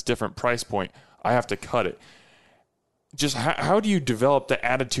work at this different price point. I have to cut it. Just how do you develop the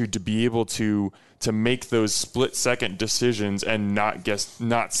attitude to be able to make those split-second decisions and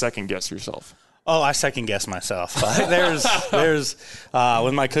not second-guess yourself? Oh, I second guess myself. There's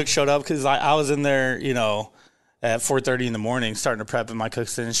when my cook showed up, because I was in there, at 4:30 in the morning starting to prep, and my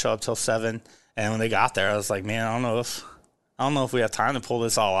cooks didn't show up till 7. And when they got there, I was like, man, I don't know if we have time to pull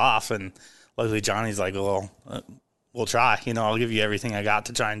this all off. And luckily Johnny's like, well, we'll try. I'll give you everything I got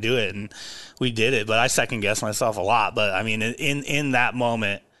to try and do it. And we did it. But I second guess myself a lot. But I mean, in that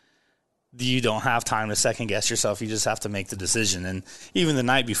moment, you don't have time to second guess yourself. You just have to make the decision. And even the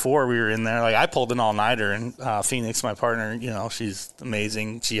night before we were in there, like, I pulled an all-nighter, and Phoenix, my partner, she's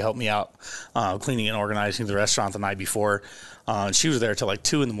amazing. She helped me out cleaning and organizing the restaurant the night before. And she was there till like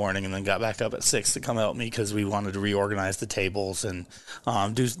 2 in the morning, and then got back up at 6 to come help me, because we wanted to reorganize the tables and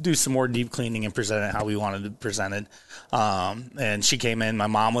do some more deep cleaning and present it how we wanted to present it. And she came in. My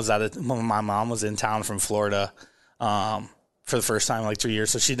mom was in town from Florida for the first time in like 3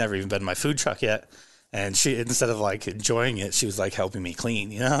 years, so she'd never even been in my food truck yet. And she, instead of like enjoying it, she was like helping me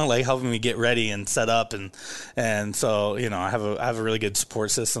clean, like helping me get ready and set up. And so, I have a really good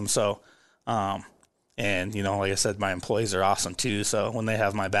support system. So, and like I said, my employees are awesome too. So when they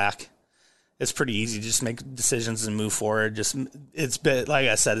have my back, it's pretty easy to just make decisions and move forward. Like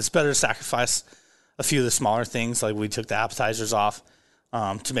I said, it's better to sacrifice a few of the smaller things. Like, we took the appetizers off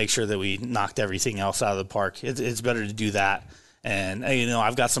to make sure that we knocked everything else out of the park. It's better to do that. And,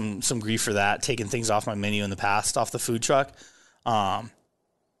 I've got some grief for that, taking things off my menu in the past, off the food truck.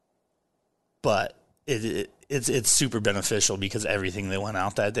 But it's super beneficial, because everything that went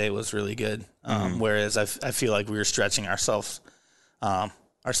out that day was really good. Whereas I feel like we were stretching ourselves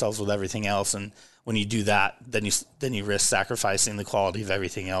with everything else. And when you do that, then you risk sacrificing the quality of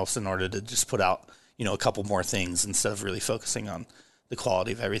everything else in order to just put out, a couple more things, instead of really focusing on the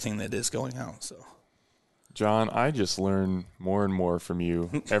quality of everything that is going out. So, John, I just learn more and more from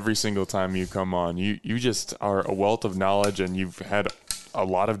you every single time you come on. You just are a wealth of knowledge, and you've had a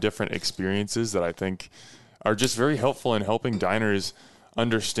lot of different experiences that I think are just very helpful in helping diners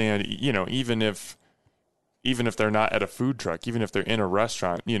understand, even if they're not at a food truck, even if they're in a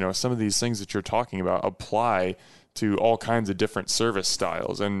restaurant, some of these things that you're talking about apply to all kinds of different service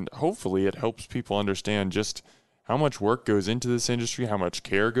styles. And hopefully it helps people understand just how much work goes into this industry, how much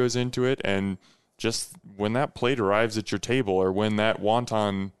care goes into it, and just when that plate arrives at your table, or when that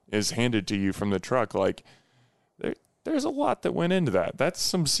wonton is handed to you from the truck, like, there's a lot that went into that. That's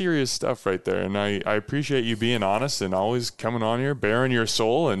some serious stuff right there. And I appreciate you being honest and always coming on here, bearing your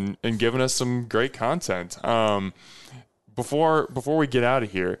soul, and giving us some great content. Before we get out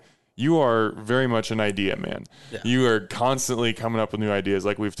of here, you are very much an idea man. Yeah. You are constantly coming up with new ideas,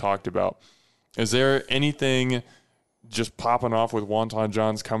 like we've talked about. Is there anything just popping off with Wonton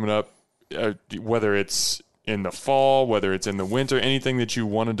John's coming up, whether it's in the fall, whether it's in the winter, anything that you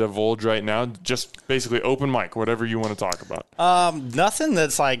want to divulge right now, just basically open mic, whatever you want to talk about. Nothing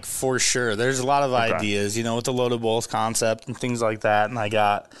that's like for sure. There's a lot of ideas, with the loaded bowls concept and things like that. And I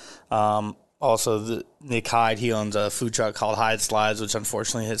got, also Nick Hyde, he owns a food truck called Hyde Slides, which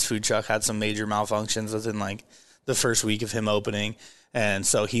unfortunately his food truck had some major malfunctions within like the first week of him opening. And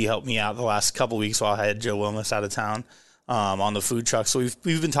so he helped me out the last couple weeks while I had Joe Wilmus out of town. On the food truck. So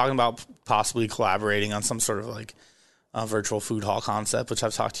we've been talking about possibly collaborating on some sort of like a virtual food hall concept, which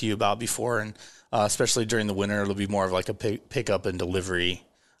I've talked to you about before. And especially during the winter, it'll be more of like a pick up and delivery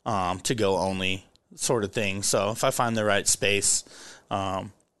to go only sort of thing. So if I find the right space,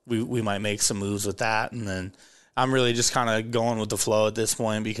 we might make some moves with that. And then I'm really just kind of going with the flow at this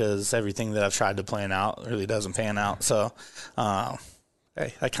point because everything that I've tried to plan out really doesn't pan out. So,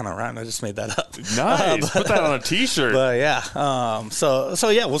 hey, that kind of rhymed. I just made that up. Nice. Put that on a T-shirt. But yeah. So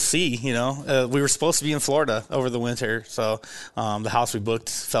yeah, we'll see. We were supposed to be in Florida over the winter, so the house we booked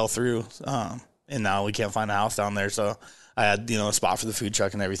fell through, and now we can't find a house down there. So I had a spot for the food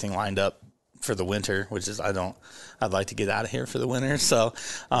truck and everything lined up for the winter, which is I'd like to get out of here for the winter. So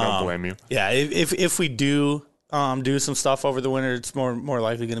don't blame you. Yeah, if we do some stuff over the winter, it's more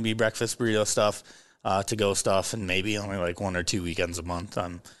likely going to be breakfast burrito stuff. To go stuff, and maybe only like 1 or 2 weekends a month.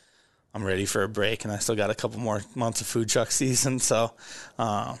 I'm ready for a break, and I still got a couple more months of food truck season. So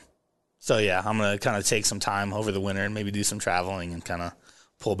yeah, I'm gonna kind of take some time over the winter and maybe do some traveling and kind of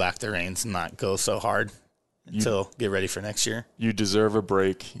pull back the reins and not go so hard until get ready for next year. You deserve a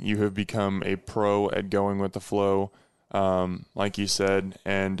break. You have become a pro at going with the flow, like you said.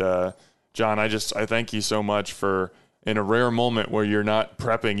 And John, I thank you so much for. In a rare moment where you're not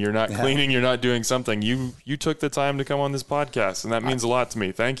prepping, you're not cleaning, you're not doing something, you took the time to come on this podcast, and that means a lot to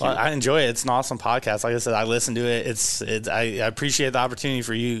me. Thank you. I enjoy it. It's an awesome podcast. Like I said, I listen to it. I appreciate the opportunity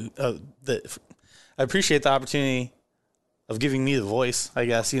for you. I appreciate the opportunity of giving me the voice, I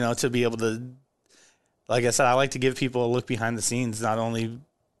guess, to be able to, like I said, I like to give people a look behind the scenes, not only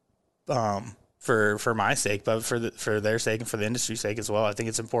for my sake, but for their sake and for the industry's sake as well. I think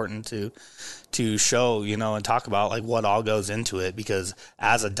it's important to show, and talk about like what all goes into it, because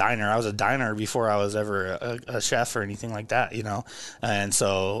as a diner, I was a diner before I was ever a chef or anything like that, and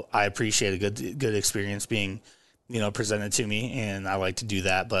so I appreciate a good experience being, presented to me, and I like to do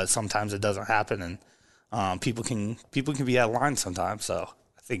that, but sometimes it doesn't happen, and people can be out of line sometimes. So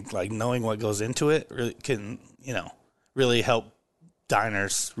I think like knowing what goes into it really can, really help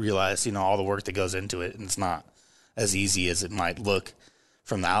diners realize, all the work that goes into it, and it's not as easy as it might look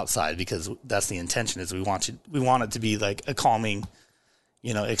from the outside, because that's the intention. Is we want it to be like a calming,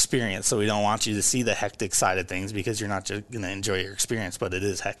 experience. So we don't want you to see the hectic side of things, because you're not just going to enjoy your experience, but it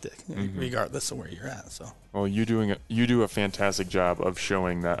is hectic regardless of where you're at. So, well, you do a fantastic job of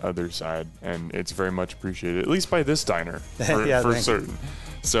showing that other side, and it's very much appreciated, at least by this diner for certain.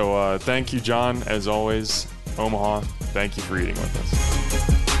 So thank you, John, as always. Omaha, thank you for eating with us.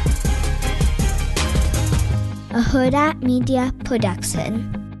 A Huda Media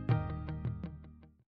Production.